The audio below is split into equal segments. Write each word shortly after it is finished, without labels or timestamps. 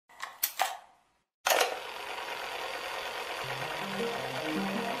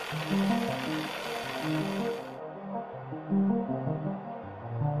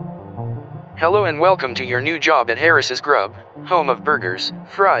Hello and welcome to your new job at Harris's Grub, home of burgers,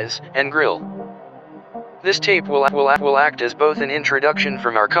 fries, and grill. This tape will act as both an introduction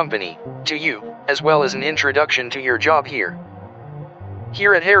from our company to you, as well as an introduction to your job here.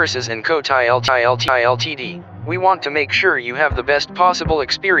 Here at Harris's & Co. Ltd, we want to make sure you have the best possible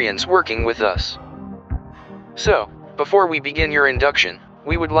experience working with us. So, before we begin your induction,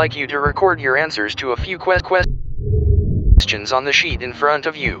 we would like you to record your answers to a few questions on the sheet in front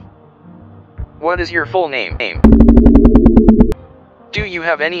of you. What is your full name? Do you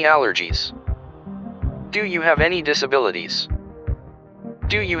have any allergies? Do you have any disabilities?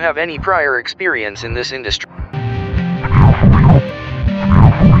 Do you have any prior experience in this industry?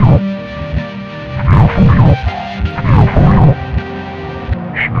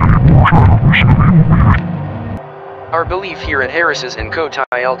 Our belief here at Harris's & Co.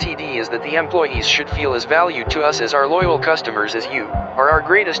 Ltd is that the employees should feel as valued to us as our loyal customers as you are our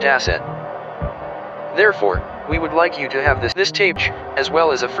greatest asset. Therefore, we would like you to have this tape, as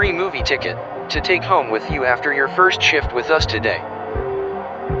well as a free movie ticket, to take home with you after your first shift with us today.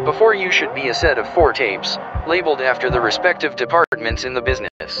 Before you should be a set of 4 tapes, labeled after the respective departments in the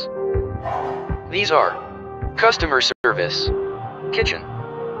business. These are customer service, kitchen,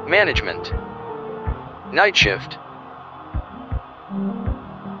 management, night shift,